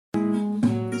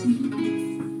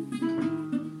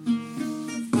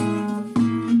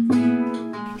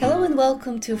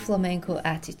welcome to Flamenco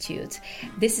Attitude.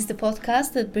 This is the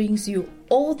podcast that brings you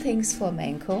all things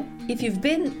flamenco. If you've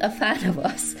been a fan of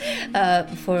us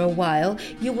for a while,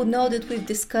 you will know that we've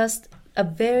discussed a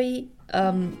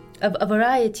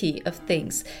variety of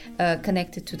things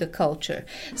connected to the culture.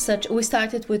 We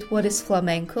started with what is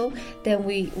flamenco, then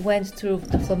we went through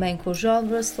the flamenco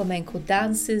genres, flamenco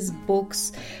dances,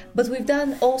 books, but we've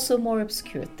done also more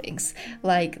obscure things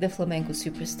like the flamenco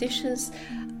superstitions,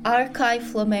 archive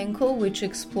flamenco, which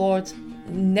explored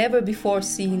never before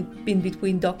seen in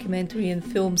between documentary and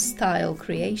film style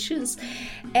creations,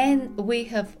 and we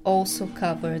have also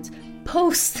covered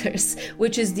posters,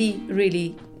 which is the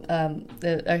really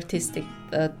the artistic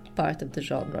part of the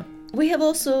genre. We have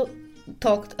also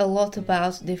talked a lot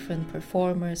about different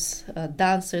performers,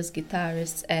 dancers,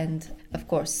 guitarists, and of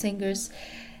course singers.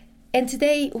 And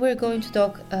today we're going to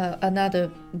talk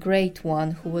another great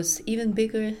one who was even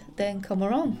bigger than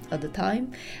Cameron at the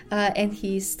time, and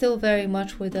he's still very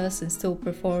much with us and still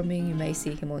performing. You may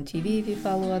see him on TV if you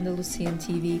follow Andalusian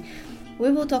TV.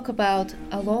 We will talk about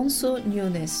Alonso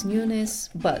Nunes,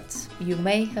 but you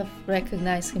may have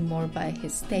recognized him more by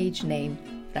his stage name,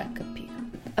 Rancapino.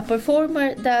 A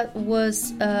performer that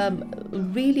was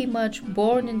really much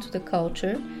born into the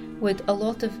culture with a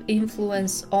lot of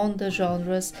influence on the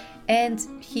genres, and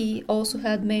he also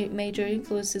had major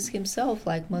influences himself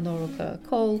like Manolo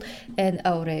Caracol and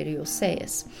Aurelio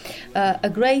Sayas. A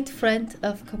great friend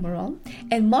of Cameron,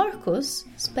 and Marcos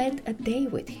spent a day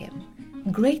with him.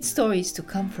 Great stories to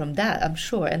come from that, I'm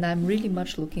sure, and I'm really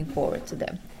much looking forward to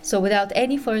them. So without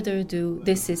any further ado,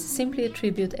 this is simply a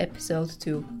tribute episode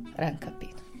to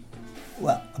Rancapino.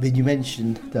 Well, I mean, you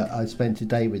mentioned that I spent a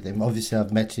day with him. Obviously,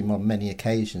 I've met him on many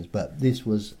occasions, but this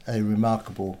was a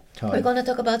remarkable time. We're going to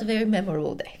talk about a very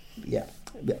memorable day. Yeah.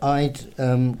 I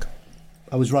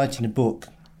was writing a book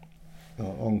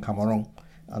on Cameron,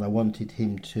 and I wanted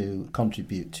him to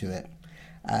contribute to it.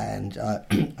 And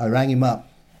I rang him up,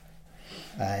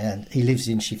 and he lives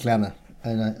in Chiclana.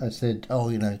 And I said, it's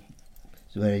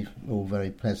all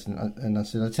very pleasant. And I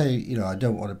said, I'll tell you, I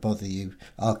don't want to bother you.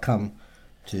 I'll come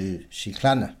to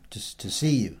Chiclana to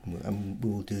see you, and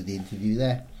we'll do the interview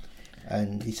there.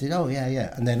 And he said, oh,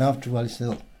 yeah. And then after a while he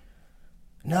said,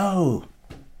 no,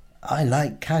 I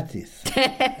like Cadiz.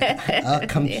 I'll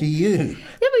come to you.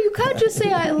 Yeah, but you can't just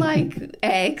say I like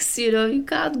X, you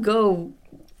can't go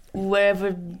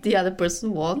wherever the other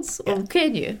person wants, or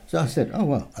can you? So I said, oh,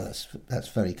 well, that's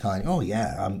very kind. Oh,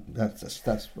 yeah, I'm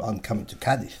coming to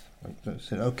Cadiz. I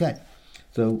said, okay.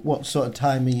 So what sort of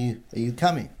time are you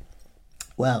coming?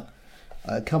 Well,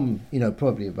 I come,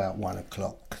 probably about 1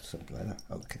 o'clock, something like that.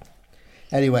 Okay.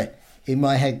 Anyway, in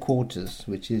my headquarters,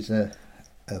 which is a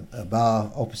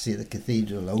bar opposite the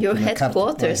cathedral. Your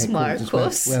headquarters,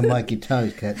 Marcos. Where my guitar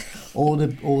is kept. All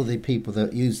the people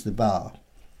that use the bar,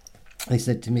 they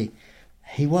said to me,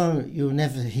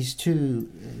 he's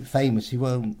too famous, he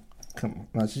won't come.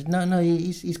 I said, no,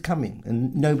 he's coming.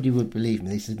 And nobody would believe me.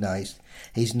 They said, no,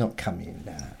 he's not coming.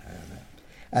 No.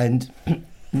 And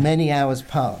many hours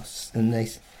passed, and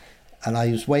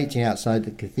I was waiting outside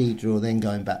the cathedral, then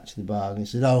going back to the bar, and they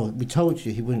said, oh, we told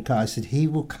you he wouldn't come. I said, he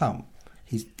will come.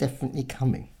 He's definitely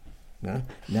coming.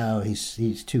 No,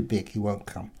 he's too big, he won't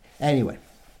come. Anyway,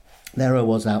 there I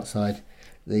was outside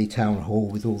the town hall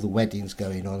with all the weddings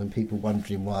going on and people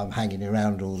wondering why I'm hanging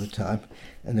around all the time.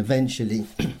 And eventually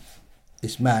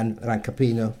this man,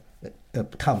 Rancapino,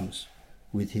 comes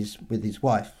with his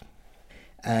wife.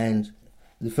 And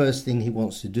the first thing he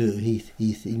wants to do, he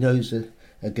knows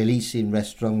a Galician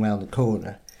restaurant round the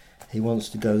corner. He wants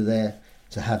to go there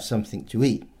to have something to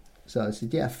eat. So I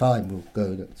said, yeah, fine, we'll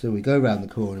go. So we go round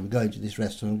the corner, we go into this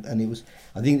restaurant, and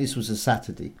I think this was a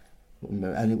Saturday,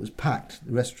 and it was packed.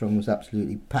 The restaurant was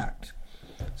absolutely packed.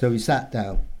 So we sat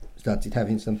down, started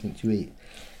having something to eat.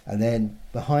 And then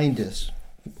behind us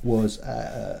was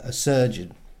a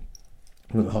surgeon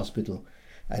from the hospital.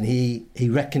 And he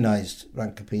recognised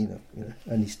Rancapino,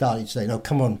 and he started saying, oh,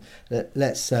 come on,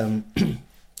 let's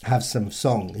have some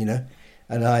song,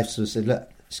 And I sort of said, look,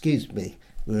 excuse me,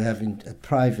 we're having a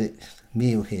private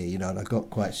meal here, and I got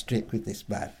quite strict with this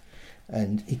man.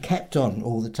 And he kept on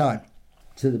all the time,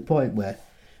 to the point where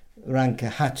Ranka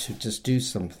had to just do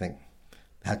something,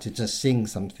 had to just sing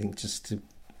something, just to,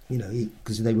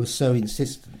 because they were so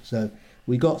insistent. So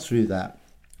we got through that,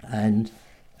 and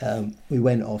we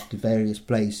went off to various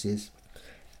places,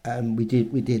 and we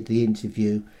did the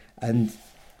interview. And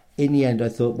in the end, I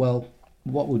thought, well,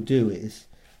 what we'll do is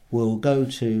we'll go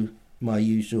to my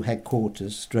usual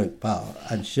headquarters / bar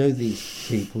and show these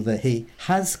people that he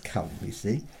has come, you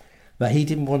see. But he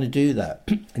didn't want to do that.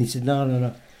 And he said,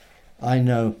 no, I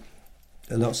know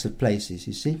lots of places,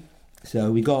 you see.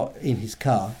 So we got in his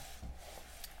car,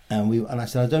 and I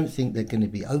said, I don't think they're going to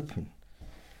be open.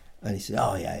 And he said,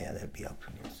 oh, yeah, they'll be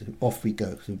open. So off we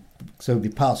go. So we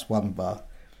passed one bar.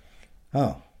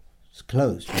 Oh, it's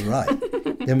closed, you're right.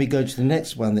 Then we go to the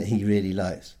next one that he really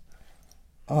likes.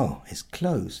 Oh, it's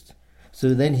closed.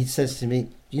 So then he says to me,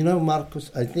 you know,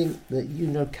 Marcos, I think that you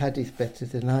know Cadiz better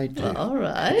than I do. All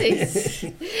right.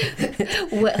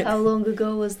 How long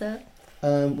ago was that?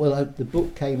 The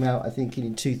book came out, I think,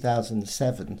 in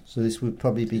 2007. So this would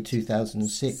probably be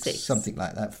 2006, something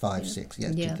like that, 6,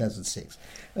 2006.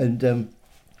 And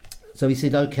so he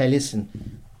said, okay,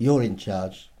 listen, you're in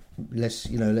charge. Let's,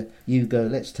 you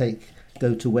go,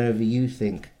 go to wherever you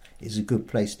think is a good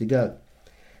place to go.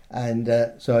 And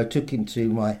so I took him to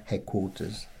my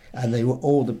headquarters, and they were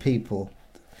all the people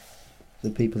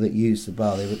that used the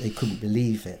bar. They couldn't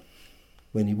believe it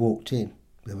when he walked in.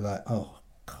 They were like, "Oh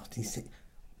God,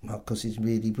 Marcos is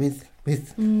really with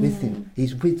him.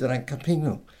 He's with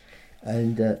Rancapino,"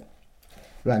 and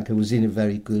Ranca was in a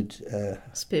very good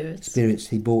spirits.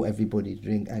 He bought everybody a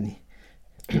drink, and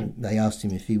they asked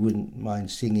him if he wouldn't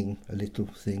mind singing a little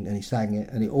thing, and he sang it,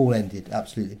 and it all ended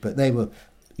absolutely. But they were,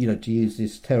 to use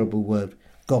this terrible word,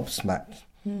 gobsmacked,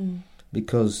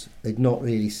 because they'd not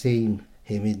really seen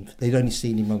him they'd only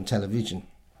seen him on television.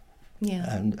 Yeah.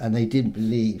 And they didn't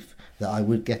believe that I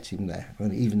would get him there,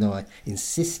 even though I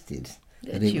insisted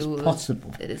that it was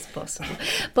possible. It is possible.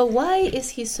 But why is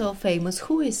he so famous?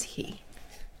 Who is he?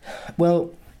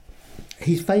 Well,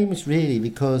 he's famous really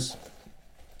because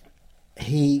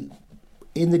in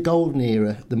the golden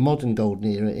era, the modern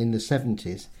golden era in the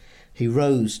 70s, he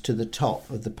rose to the top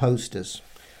of the posters.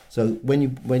 So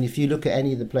if you look at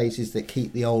any of the places that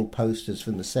keep the old posters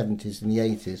from the 70s and the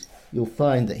 80s, you'll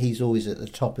find that he's always at the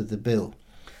top of the bill.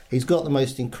 He's got the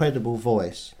most incredible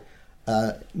voice,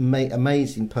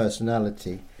 amazing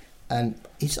personality, and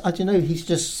he's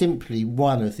just simply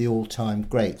one of the all-time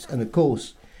greats. And of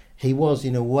course, he was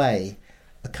in a way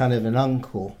a kind of an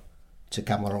uncle to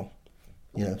Cameron.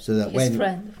 So that his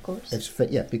friend, of course.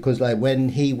 Because like when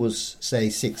he was, say,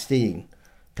 16,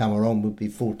 Cameron would be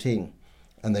 14,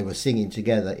 and they were singing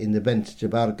together in the Benta de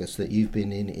Vargas that you've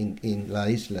been in La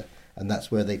Isla, and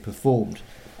that's where they performed.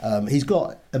 He's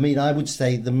got, I would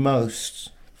say, the most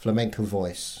flamenco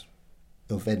voice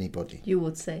of anybody. You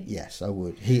would say? Yes, I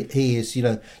would. He is,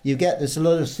 there's a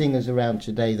lot of singers around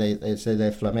today, they say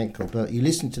they're flamenco, but you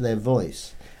listen to their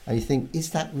voice, and you think,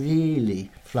 is that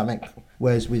really flamenco?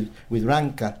 Whereas with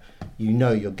Ranca,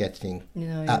 you're getting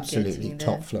absolutely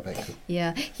top flamenco.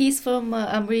 Yeah, he's from,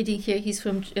 I'm reading here, he's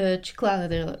from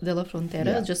Chiclana de la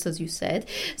Frontera, just as you said.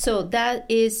 So that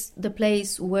is the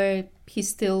place where he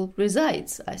still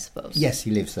resides, I suppose. Yes,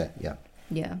 he lives there, yeah.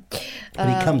 Yeah. But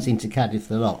he comes into Cadiz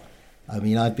a lot.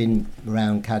 I've been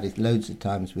around Cadiz loads of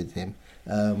times with him.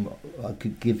 I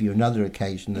could give you another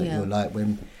occasion that you're like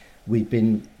when we've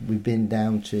been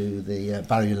down to the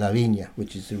Barrio La Viña,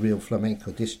 which is the real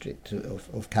flamenco district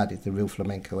of Cadiz, the real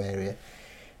flamenco area,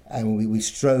 and we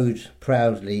strode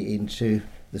proudly into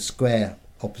the square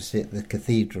opposite the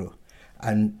cathedral,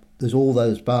 and there's all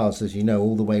those bars, as you know,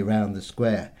 all the way around the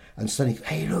square, and suddenly,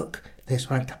 hey, look, there's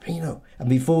Rancapino, and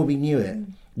before we knew it,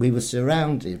 we were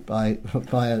surrounded by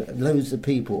loads of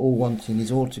people all wanting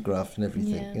his autograph and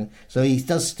everything. Yeah. So he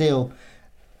does still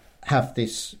have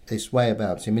this way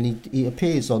about him, and he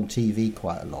appears on TV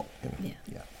quite a lot.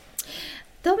 Yeah.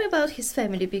 Tell me about his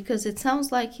family, because it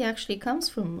sounds like he actually comes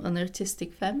from an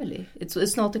artistic family.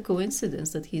 It's not a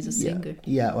coincidence that he's a singer.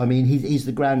 Yeah. He's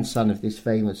the grandson of this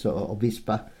famous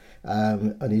obispa,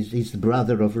 and he's the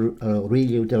brother of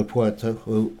Aurelio del Puerto,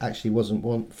 who actually wasn't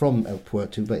one from El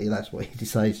Puerto, but that's what he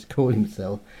decided to call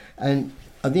himself. And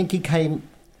I think he came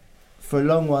for a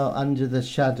long while under the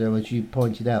shadow, as you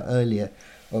pointed out earlier,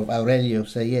 of Aurelio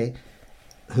Selle,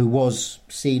 who was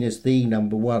seen as the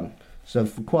number one. So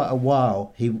for quite a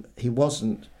while, he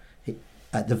wasn't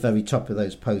at the very top of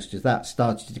those posters. That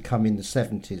started to come in the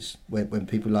 70s, when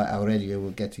people like Aurelio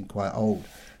were getting quite old,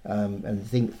 and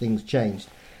things changed.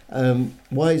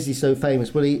 Why is he so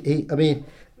famous? Well,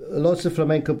 lots of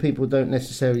flamenco people don't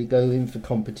necessarily go in for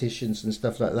competitions and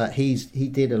stuff like that. He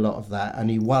did a lot of that, and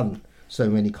he won so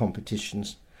many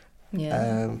competitions.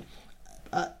 Yeah.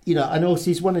 And also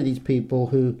he's one of these people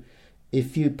who,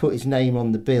 if you put his name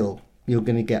on the bill, you're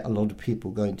going to get a lot of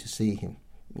people going to see him.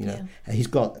 And he's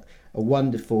got a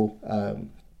wonderful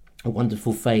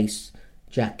face,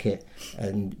 jacket,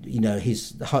 and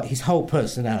his whole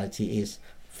personality is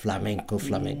flamenco.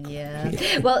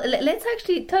 Yeah. Well, let's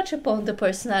actually touch upon the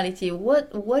personality.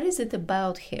 What is it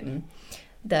about him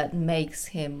that makes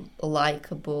him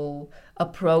likable,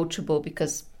 approachable?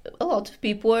 Because a lot of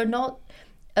people are not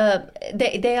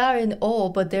They are in awe,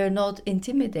 but they're not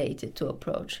intimidated to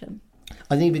approach him.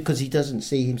 I think because he doesn't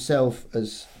see himself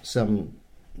as some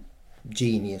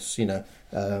genius, even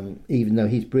though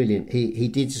he's brilliant. He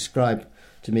did describe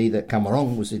to me that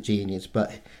Cameron was a genius,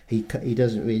 but he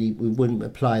doesn't really, we wouldn't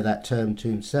apply that term to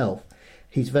himself.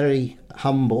 He's very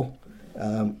humble.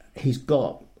 He's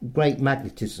got great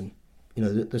magnetism.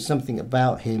 There's something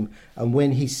about him. And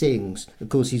when he sings, of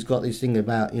course, he's got this thing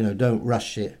about, don't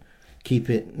rush it.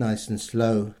 Keep it nice and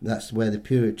slow. That's where the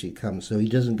purity comes. So he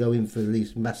doesn't go in for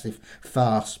these massive,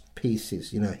 fast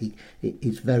pieces.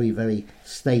 He's very, very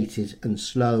stated and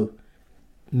slow,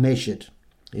 measured.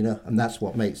 And that's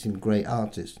what makes him a great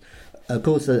artist. Of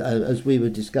course, as we were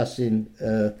discussing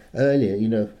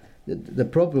earlier, the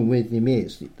problem with him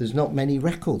is there's not many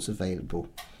records available.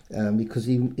 Because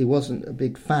he wasn't a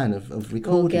big fan of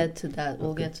recording. We'll get to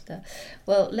that.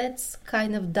 Well, let's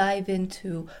kind of dive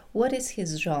into what is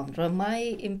his genre. My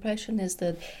impression is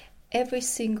that every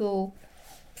single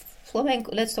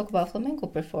flamenco, let's talk about flamenco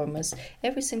performers,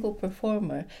 every single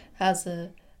performer has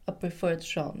a preferred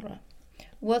genre.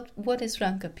 What is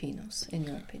Rancapino's, in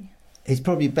your opinion? He's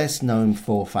probably best known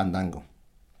for Fandango.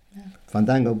 Yeah.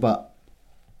 Fandango, but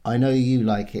I know you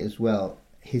like it as well.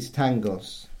 His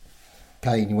tangos,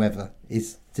 Calle Nueva,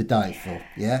 is to die for,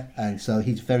 yeah? And so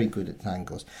he's very good at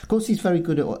tangos. Of course, he's very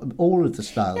good at all of the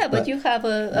styles. Yeah, but you have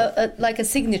a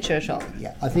signature genre.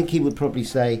 Yeah, I think he would probably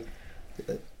say,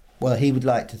 he would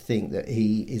like to think that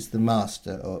he is the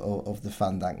master of the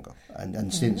Fandango.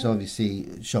 And since obviously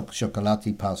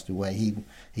Chocolati passed away,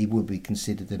 he would be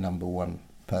considered the number one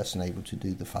person able to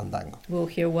do the Fandango. We'll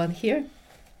hear one here.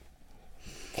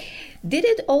 Did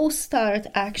it all start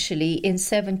actually in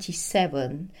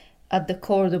 1977 at the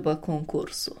Cordoba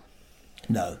concurso?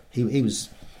 No, he was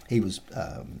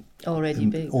already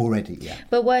big. Already, yeah.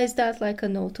 But why is that like a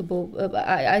notable?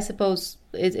 I suppose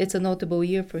it's a notable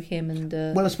year for him. And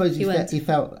I suppose he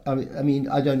felt. I mean,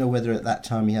 I don't know whether at that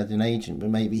time he had an agent, but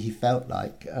maybe he felt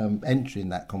like entering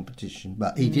that competition.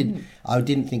 But he didn't. I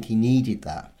didn't think he needed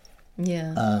that.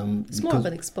 Yeah, it's more of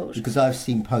an exposure. Because I've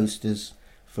seen posters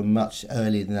from much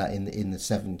earlier than that in the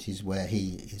 70s where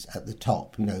he is at the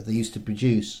top. They used to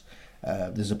produce.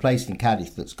 There's a place in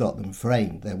Cadiz that's got them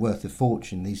framed. They're worth a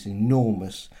fortune, these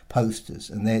enormous posters,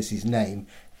 and there's his name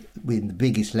with the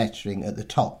biggest lettering at the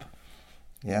top.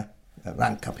 Yeah,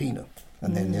 Rancapino.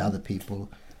 And then the other people,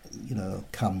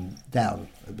 come down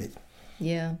a bit.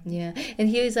 Yeah. And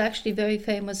he is actually very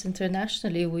famous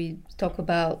internationally. We talk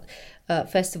about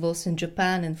festivals in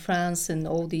Japan and France and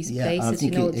all these places.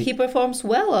 He performs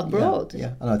well abroad.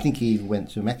 Yeah, and I think he even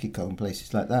went to Mexico and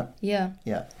places like that. Yeah.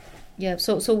 Yeah.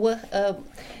 So what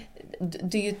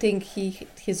do you think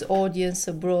his audience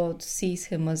abroad sees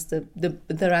him as the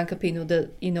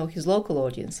Rancapino? His local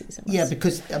audience sees him as? Yeah,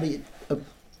 because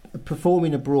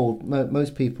performing abroad,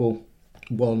 most people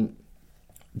want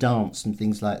dance and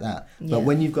things like that. Yeah. But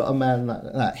when you've got a man like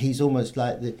that, he's almost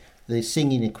like the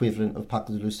singing equivalent of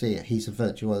Paco de Lucia. He's a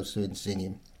virtuoso in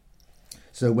singing.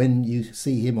 So when you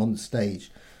see him on the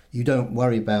stage, you don't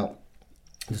worry about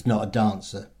he's not a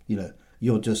dancer.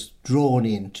 You're just drawn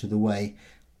into the way.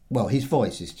 Well, his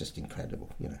voice is just incredible.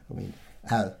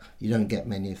 How you don't get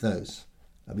many of those.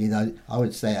 I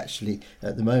would say actually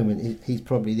at the moment he's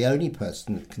probably the only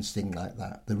person that can sing like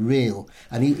that.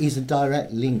 And he's a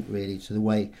direct link really to the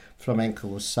way flamenco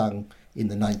was sung in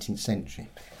the 19th century.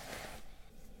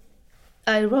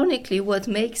 Ironically, what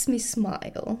makes me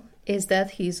smile is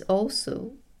that he's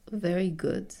also very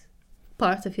good.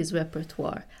 Part of his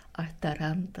repertoire are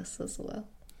tarantas as well.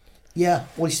 Yeah,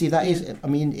 well, you see, that is,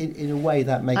 in a way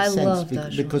that makes sense. Love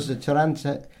that because the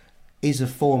taranta is a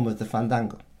form of the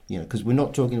fandango. Because we're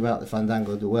not talking about the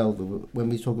fandango de Huelva. When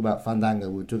we talk about fandango,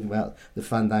 we're talking about the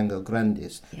fandango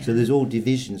grandis. Yeah. So there's all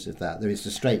divisions of that. There is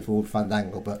the straightforward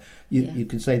fandango, but you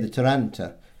can say the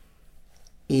taranta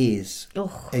is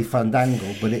a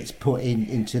fandango, but it's put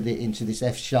into this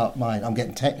F sharp minor. I'm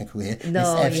getting technical here.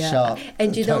 No, this F sharp.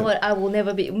 And you know what? I will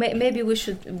never be. Maybe we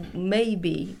should.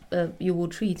 Maybe you will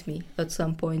treat me at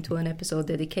some point to an episode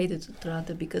dedicated to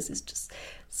taranta because it's just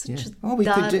such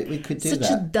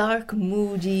a dark,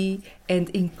 moody, and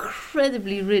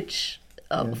incredibly rich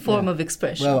form of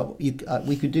expression. Well,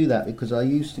 we could do that because I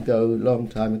used to go a long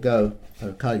time ago. I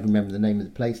can't even remember the name of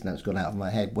the place now; it's gone out of my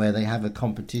head. Where they have a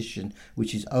competition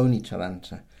which is only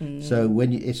taranta. So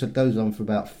when it goes on for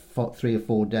about 3 or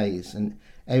 4 days, and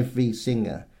every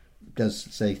singer does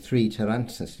say 3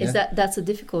 tarantas. Yeah? Is that's a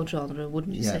difficult genre,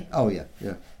 wouldn't you say? Oh yeah.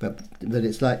 But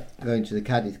it's like going to the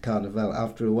Cadiz Carnival.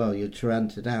 After a while, you're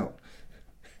taranted out.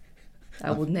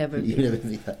 I would never be. You never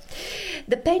be that.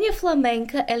 The Peña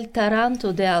Flamenca El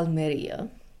Taranto de Almería.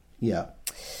 Yeah.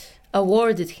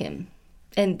 awarded him,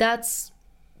 and that's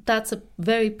a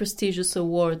very prestigious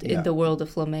award in the world of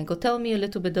flamenco. Tell me a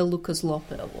little bit the Lucas Lope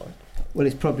Award. Well,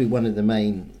 it's probably one of the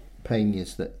main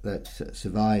peñas that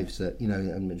survives, that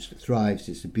and thrives.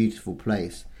 It's a beautiful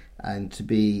place, and to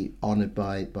be honoured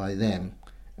by them,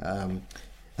 and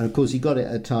of course he got it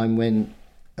at a time when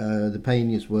the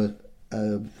peñas were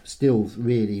still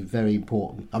really very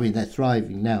important. I mean, they're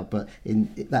thriving now, but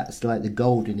that's like the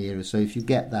golden era. So if you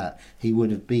get that, he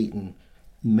would have beaten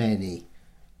many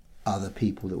other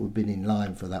people that would have been in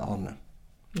line for that honour.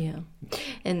 Yeah.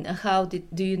 And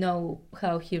do you know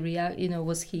how he reacted?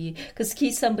 Was he, because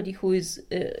he's somebody who is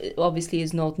obviously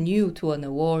is not new to an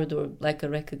award or like a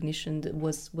recognition. Did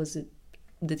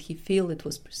he feel it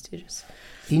was prestigious?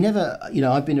 He never,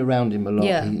 I've been around him a lot.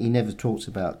 Yeah. He never talks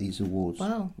about these awards.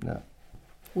 Wow. No.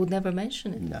 Would never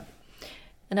mention it. No.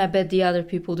 And I bet the other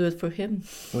people do it for him.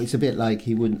 Well, it's a bit like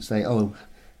he wouldn't say, "Oh,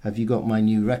 have you got my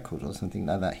new record?" or something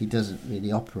like that. He doesn't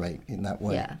really operate in that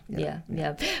way.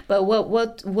 Yeah. But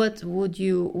what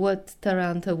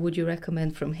Taranta would you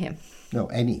recommend from him? No,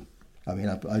 any. I mean,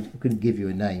 I couldn't give you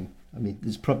a name. I mean,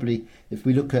 there's probably, if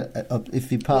we look at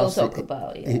if you pass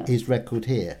his record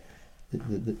here,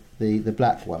 the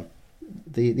black one,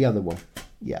 the other one,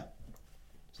 yeah.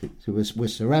 So we're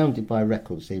surrounded by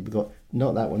records here. We've got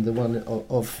not that one, the one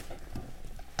of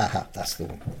that's the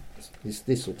one.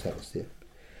 This will tell us here.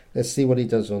 Let's see what he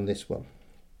does on this one.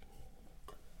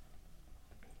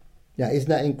 Yeah, isn't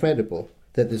that incredible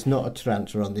that there's not a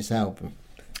Taranta on this album?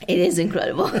 It is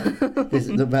incredible. There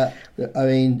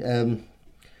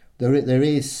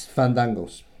is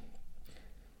Fandangos.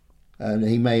 And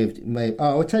he may have.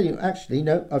 Oh, I'll tell you. Actually,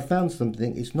 no. I found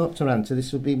something. It's not Taranta.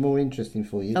 This will be more interesting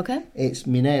for you. Okay. It's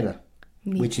Minera,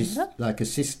 which is like a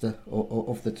sister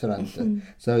of the Taranta. Mm-hmm.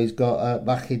 So he's got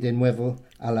Baje de Nuevo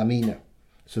a la Mina.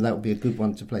 So that would be a good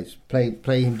one to play.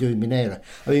 Play him doing Minera.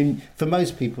 I mean, for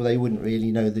most people, they wouldn't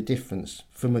really know the difference.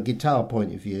 From a guitar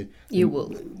point of view, you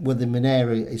will. Well, the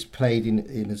Minera is played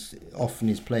often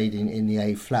is played in the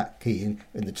A flat key, and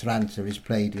the Taranta is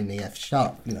played in the F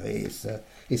sharp.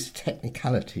 It's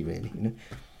technicality, really.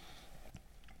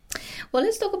 Well,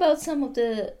 let's talk about some of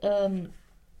the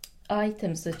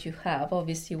items that you have.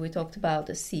 Obviously, we talked about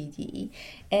a CD,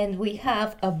 and we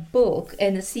have a book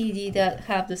and a CD that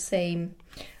have the same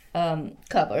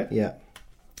cover. Yeah.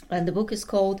 And the book is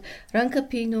called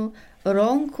Rancapino,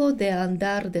 Ronco de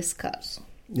Andar Descalzo.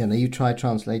 Yeah, now you try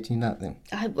translating that then.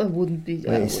 I wouldn't be...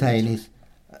 What he's saying is...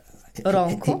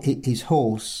 Ronco? His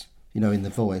horse, in the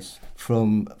voice,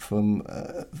 from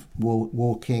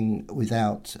walking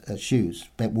without shoes,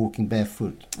 walking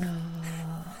barefoot.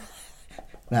 Oh.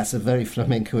 That's a very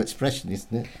flamenco expression,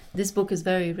 isn't it? This book is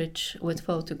very rich with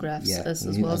photographs as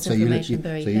well as so information,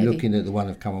 very heavy. So you're looking at the one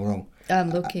of Cameron.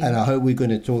 I'm looking. And I hope we're going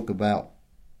to talk about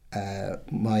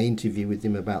my interview with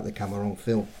him about the Cameron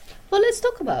film. Well, let's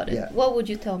talk about it. Yeah. What would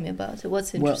you tell me about it?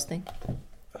 What's interesting?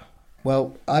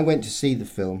 Well, I went to see the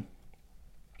film,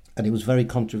 and it was very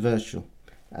controversial.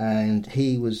 And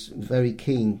he was very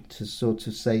keen to sort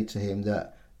of say to him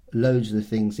that loads of the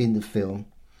things in the film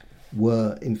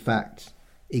were, in fact,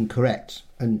 incorrect.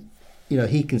 And,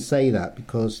 he can say that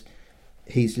because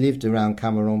he's lived around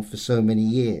Cameron for so many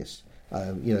years.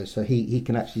 So he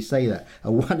can actually say that.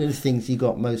 And one of the things he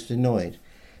got most annoyed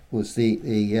was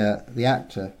the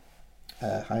actor,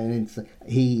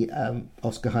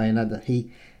 Oscar Hayanada.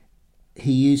 He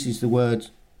uses the word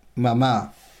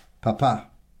mama, papa,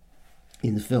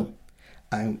 in the film.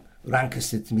 And Ranka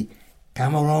said to me,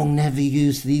 Cameron never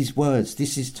used these words.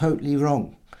 This is totally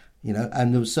wrong.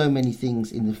 And there were so many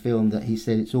things in the film that he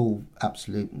said it's all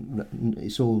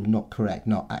it's all not correct,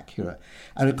 not accurate.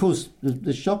 And of course,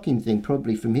 the shocking thing,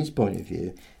 probably from his point of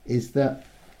view, is that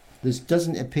there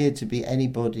doesn't appear to be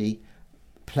anybody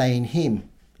playing him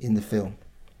in the film.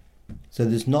 So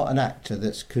there's not an actor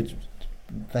that could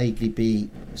vaguely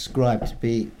be ascribed to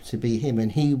be him,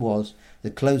 and he was the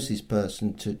closest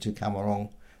person to Cameron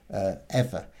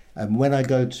ever. And when I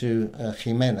go to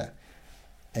Jimena,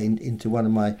 into one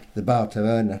of the Bar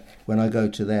Taverna, when I go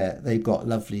to there, they've got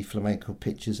lovely flamenco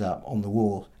pictures up on the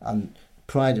wall. And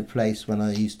Pride of Place, when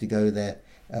I used to go there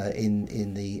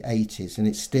in the 80s, and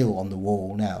it's still on the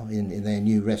wall now in their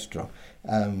new restaurant,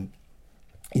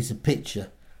 is a picture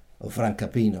of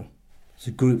Rancapino. It's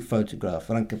a group photograph,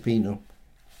 Rancapino,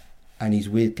 and he's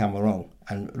with Cameron.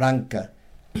 And Ranca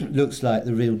looks like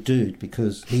the real dude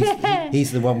because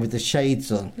he's the one with the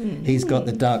shades on. He's got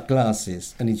the dark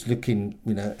glasses and he's looking,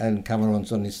 and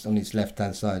Cameron's on his left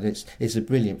hand side. It's a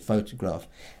brilliant photograph,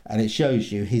 and it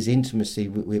shows you his intimacy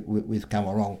with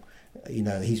Cameron.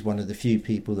 He's one of the few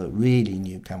people that really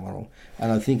knew Cameron,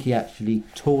 and I think he actually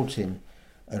taught him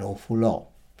an awful lot,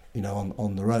 you know,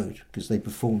 on the road, because they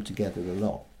performed together a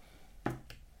lot.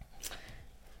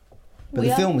 But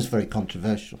the film was very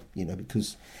controversial, you know,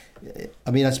 because,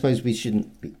 I mean, I suppose we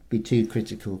shouldn't be too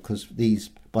critical, because these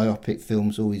biopic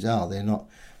films always are. They're not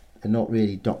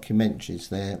really documentaries.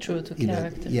 They're true to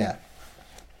character. Yeah.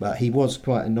 But he was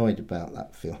quite annoyed about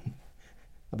that film.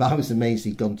 But I was amazed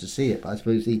he'd gone to see it. But I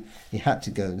suppose he had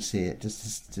to go and see it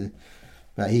just to.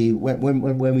 But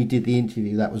when we did the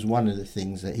interview, that was one of the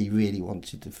things that he really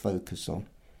wanted to focus on.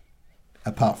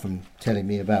 Apart from telling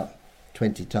me about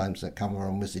 20 times that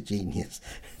Cameron was a genius.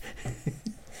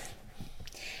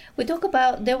 We talk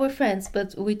about, they were friends,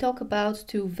 but we talk about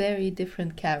two very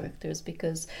different characters,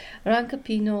 because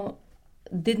Rancapino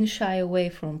didn't shy away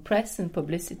from press and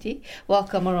publicity, while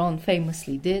Cameron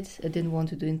famously didn't want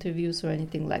to do interviews or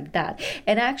anything like that.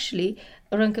 And actually,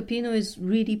 Rancapino is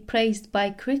really praised by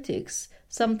critics,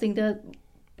 something that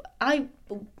I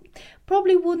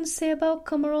probably wouldn't say about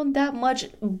Cameron that much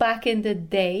back in the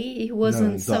day. He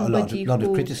wasn't somebody a lot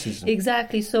of criticism.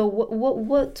 Exactly. So what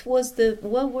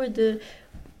were the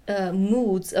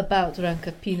moods about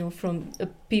Rancapino from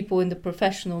people in the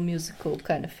professional musical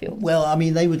kind of field? Well, I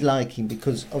mean, they would like him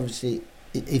because obviously,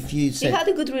 if you said he had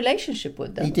a good relationship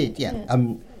with them. He did, yeah.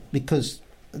 Because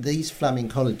these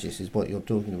flamencologists is what you're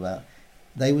talking about.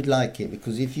 They would like it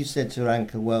because if you said to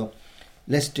Ranca, well,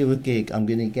 let's do a gig, I'm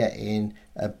going to get in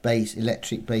a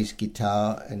electric bass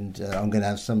guitar, and I'm going to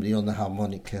have somebody on the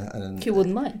harmonica, and he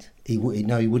wouldn't mind. He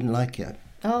wouldn't like it.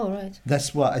 Oh, right.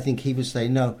 That's what I think he would say.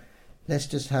 No, let's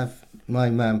just have my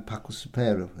man Paco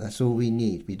Cepero. That's all we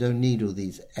need. We don't need all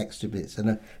these extra bits.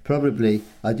 And probably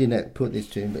I didn't put this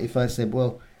to him, but if I said,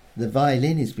 well, the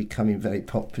violin is becoming very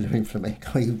popular in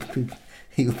flamenco,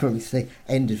 he would probably say,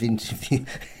 end of interview.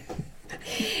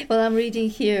 Well, I'm reading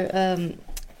here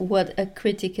what a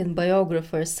critic and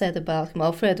biographer said about him.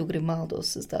 Alfredo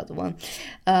Grimaldos is that one.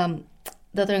 That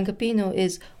Rancapino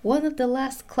is one of the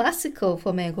last classical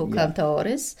flamenco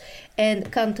cantaores,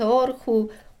 and cantaor who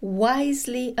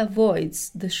wisely avoids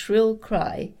the shrill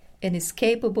cry and is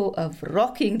capable of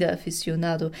rocking the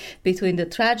aficionado between the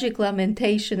tragic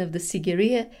lamentation of the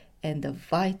sigueria and the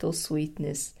vital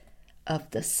sweetness of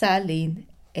the saline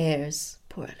airs.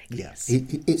 Poor Yes,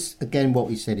 it's again what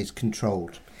we said. It's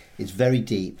controlled. It's very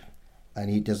deep, and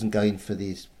he doesn't go in for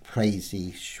these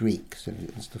crazy shrieks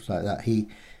and stuff like that. He,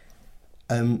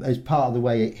 as part of the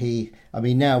way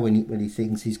now when he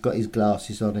sings, he's got his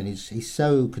glasses on and he's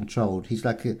so controlled. He's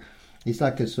like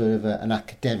a sort of an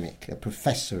academic, a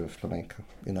professor of flamenco.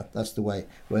 You know, that's the way.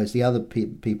 Whereas the other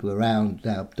people around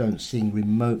now don't sing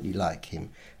remotely like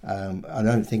him. I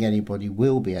don't think anybody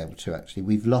will be able to. Actually,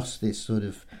 we've lost this sort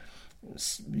of,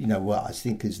 you know, what I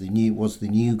think was the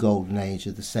new golden age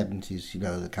of the 70s. You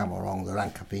know, the Camarón, the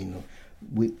Rancapino,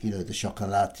 the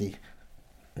Chocolati,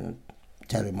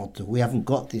 Terremoto. We haven't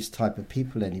got this type of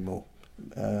people anymore.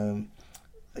 I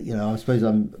suppose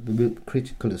I'm a bit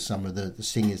critical of some of the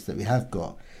singers that we have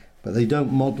got, but they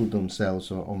don't model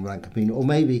themselves on Rancapino, or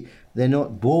maybe they're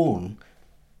not born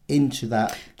into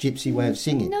that gypsy way of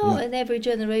singing. No, and every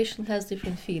generation has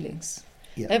different feelings.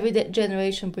 Yeah. Every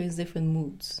generation brings different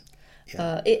moods.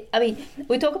 Yeah.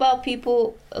 We talk about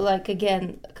people like,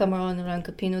 again, Camarón and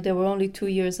Rancapino. They were only 2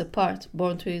 years apart,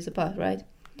 born 2 years apart, right?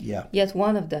 Yeah. Yet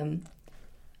one of them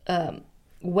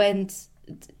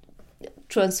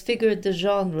transfigured the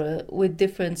genre with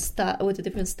different style, with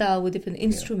different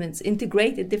instruments,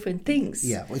 integrated different things.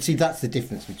 Yeah, well, see, that's the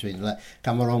difference between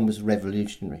Camarón was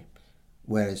revolutionary,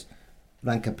 whereas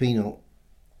Rancapino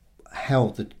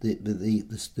held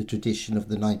the tradition of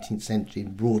the 19th century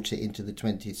and brought it into the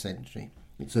 20th century.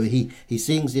 So he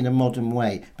sings in a modern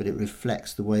way, but it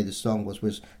reflects the way the song was.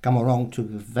 Whereas Camarón took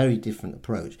a very different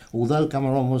approach. Although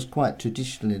Camarón was quite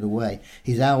traditional in a way,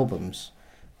 his albums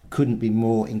couldn't be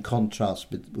more in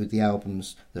contrast with the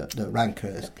albums that Ranca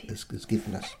has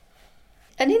given us.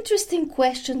 An interesting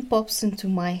question pops into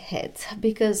my head,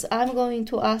 because I'm going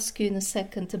to ask you in a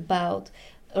second about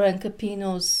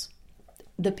Rancapino's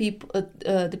the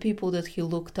people that he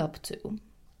looked up to.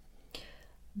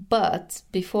 But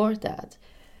before that,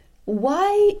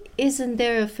 why isn't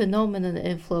there a phenomenon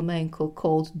in flamenco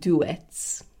called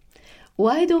duets?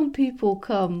 Why don't people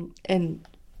come and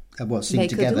sing make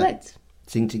together? A duet?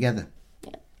 Sing together.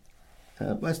 Yeah.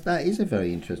 That is a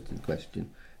very interesting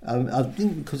question. I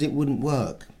think because it wouldn't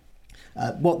work.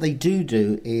 What they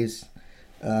do is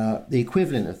the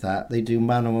equivalent of that. They do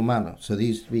mano a mano. So there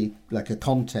used to be like a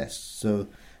contest. So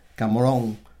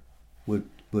Camarón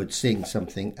would sing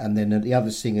something, and then the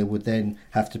other singer would then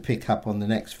have to pick up on the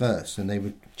next verse, and they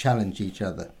would challenge each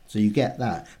other. So you get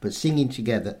that. But singing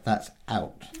together, that's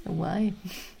out. Why?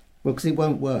 Well, because it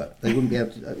won't work. They wouldn't be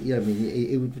able to.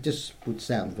 It would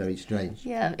sound very strange.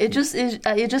 Yeah, it just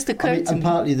occurred to me. And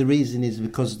partly the reason is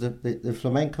because the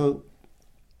flamenco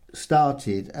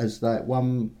started as like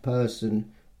one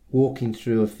person walking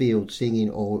through a field singing,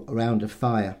 or around a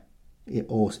fire,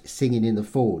 or singing in the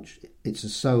forge. It's a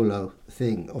solo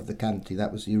thing of the canti.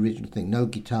 That was the original thing. No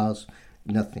guitars,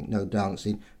 nothing, no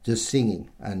dancing, just singing,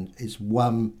 and it's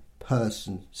one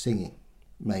person singing,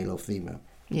 male or female.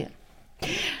 Yeah.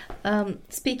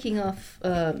 Speaking of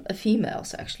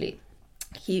females, actually,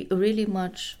 he really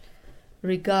much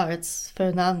regards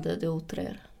Fernanda de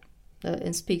Utrer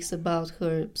and speaks about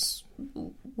her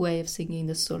way of singing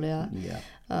the soleá. Yeah.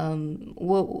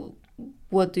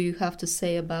 What do you have to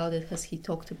say about it? Has he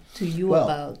talked to you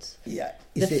about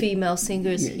the female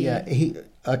singers?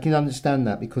 I can understand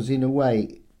that, because in a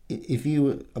way, if you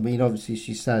were, I mean, obviously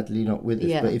she's sadly not with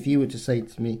us, but if you were to say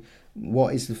to me,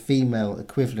 what is the female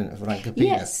equivalent of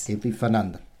Rancapino? It'd be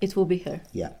Fernanda. It will be her.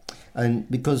 Yeah. And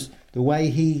because the way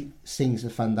he sings the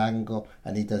fandango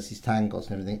and he does his tangos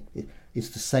and everything, it's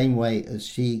the same way as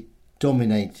she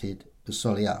dominated the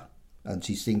soleá, and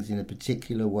she sings in a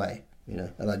particular way,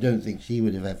 and I don't think she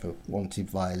would have ever wanted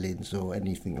violins or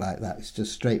anything like that. It's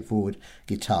just straightforward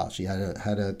guitar. She had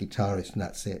a guitarist, and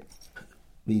that's it. I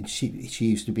mean, she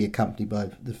used to be accompanied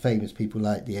by the famous people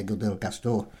like Diego del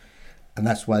Castor, and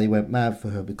that's why they went mad for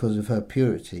her, because of her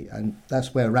purity, and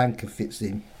that's where Ranca fits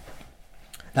in.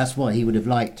 That's why he would have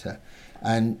liked her.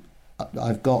 And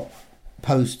I've got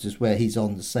posters where he's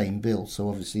on the same bill, so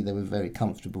obviously they were very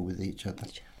comfortable with each other.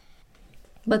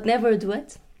 But never a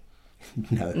duet?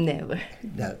 No. Never.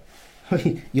 No.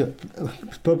 You're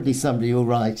probably somebody will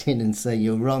write in and say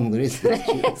you're wrong, there isn't.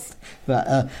 Yes.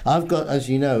 But I've got, as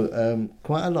you know,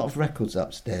 quite a lot of records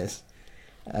upstairs.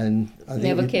 And I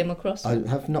never came across I them?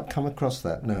 have not come across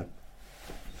that, no.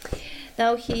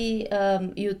 Now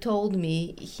you told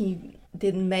me he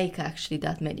didn't make actually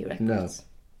that many records.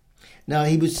 No,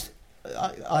 he was.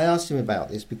 I asked him about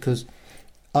this because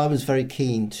I was very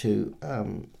keen to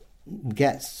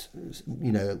get.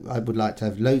 I would like to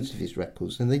have loads of his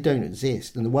records, and they don't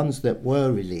exist. And the ones that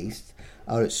were released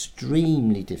are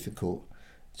extremely difficult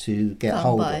to get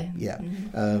hold of. Yeah.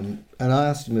 Mm-hmm. And I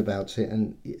asked him about it,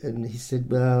 and he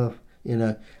said, well,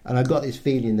 and I got this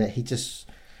feeling that he just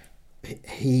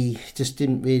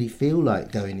didn't really feel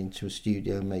like going into a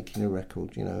studio and making a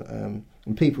record, and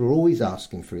people are always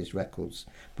asking for his records,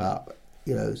 but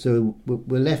so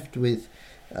we're left with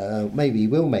maybe he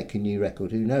will make a new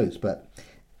record, who knows, but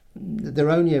there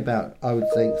are only about, I would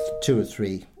say, 2 or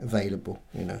 3 available,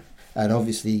 and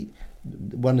obviously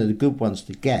one of the good ones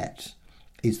to get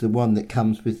is the one that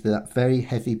comes with that very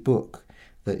heavy book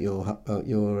that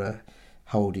you're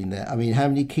holding there. I mean, how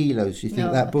many kilos do you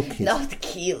think that book is? Not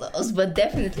kilos, but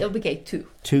definitely, okay, 2.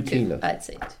 2 kilos? I'd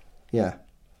say 2. Yeah.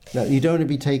 No, you don't want to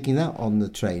be taking that on the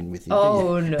train with you, do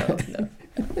you? No.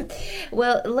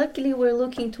 Well, luckily we're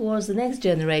looking towards the next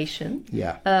generation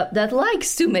that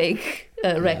likes to make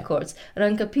records.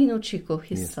 Rancapino Chico,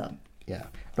 his son. Yeah,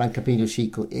 Rancapino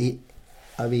Chico, he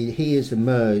has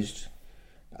emerged,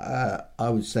 I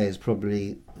would say, as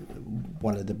probably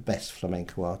one of the best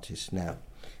flamenco artists now.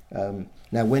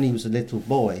 Now, when he was a little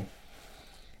boy,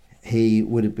 he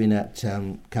would have been at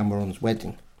Cameron's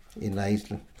wedding in La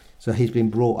Isla. So he's been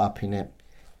brought up in it.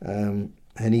 And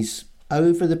he's,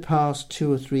 over the past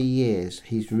 2 or 3 years,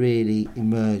 he's really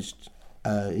emerged,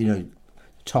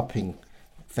 topping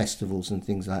festivals and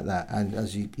things like that. And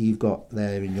as you've got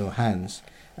there in your hands,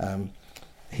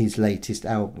 his latest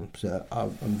album. So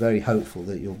I'm very hopeful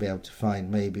that you'll be able to find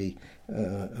maybe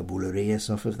a Bulerías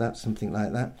off of that, something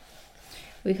like that.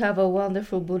 We have a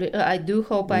wonderful Bulerías. I do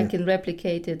hope I can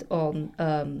replicate it on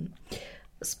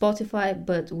Spotify,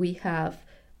 but we have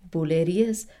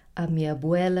Bulerías a mi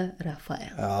abuela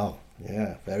Rafael. Oh,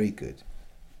 yeah, very good.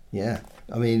 Yeah,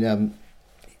 I mean,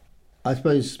 I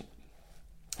suppose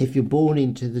if you're born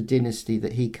into the dynasty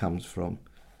that he comes from,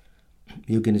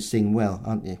 you're going to sing well,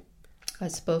 aren't you? I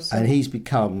suppose so. And he's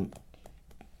become,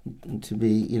 to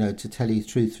be, to tell you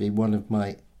truthfully, one of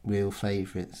my real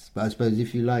favourites. But I suppose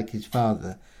if you like his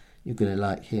father, you're going to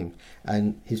like him.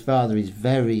 And his father is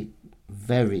very,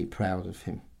 very proud of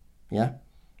him. Yeah?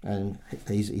 And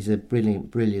he's a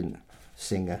brilliant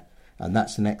singer. And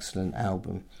that's an excellent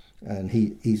album. And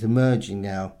he's emerging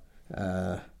now.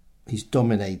 He's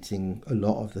dominating a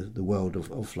lot of the world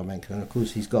of flamenco. And of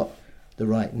course he's got the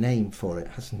right name for it,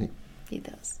 hasn't he? He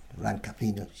does.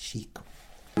 Rancapino Chico.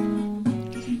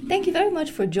 Thank you very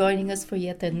much for joining us for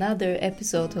yet another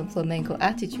episode on Flamenco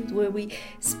Attitude, where we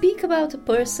speak about a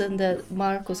person that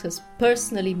Marcos has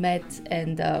personally met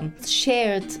and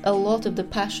shared a lot of the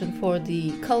passion for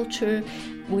the culture.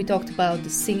 We talked about the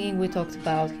singing, we talked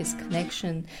about his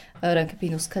connection,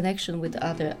 Rancapino's connection with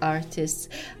other artists,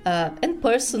 and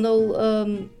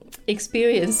personal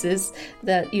experiences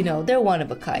that, you know, they're one of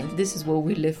a kind. This is what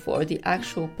we live for, the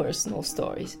actual personal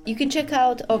stories. You can check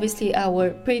out, obviously,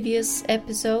 our previous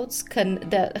episodes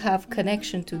that have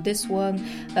connection to this one.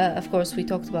 Of course, we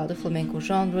talked about the flamenco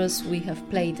genres. We have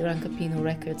played Rancapino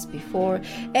records before,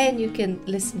 and you can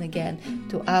listen again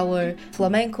to our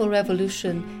Flamenco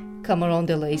Revolution Camarón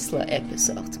de la Isla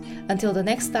episode. Until the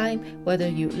next time, whether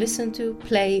you listen to,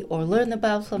 play, or learn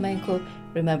about flamenco,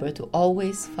 remember to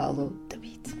always follow the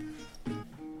beat.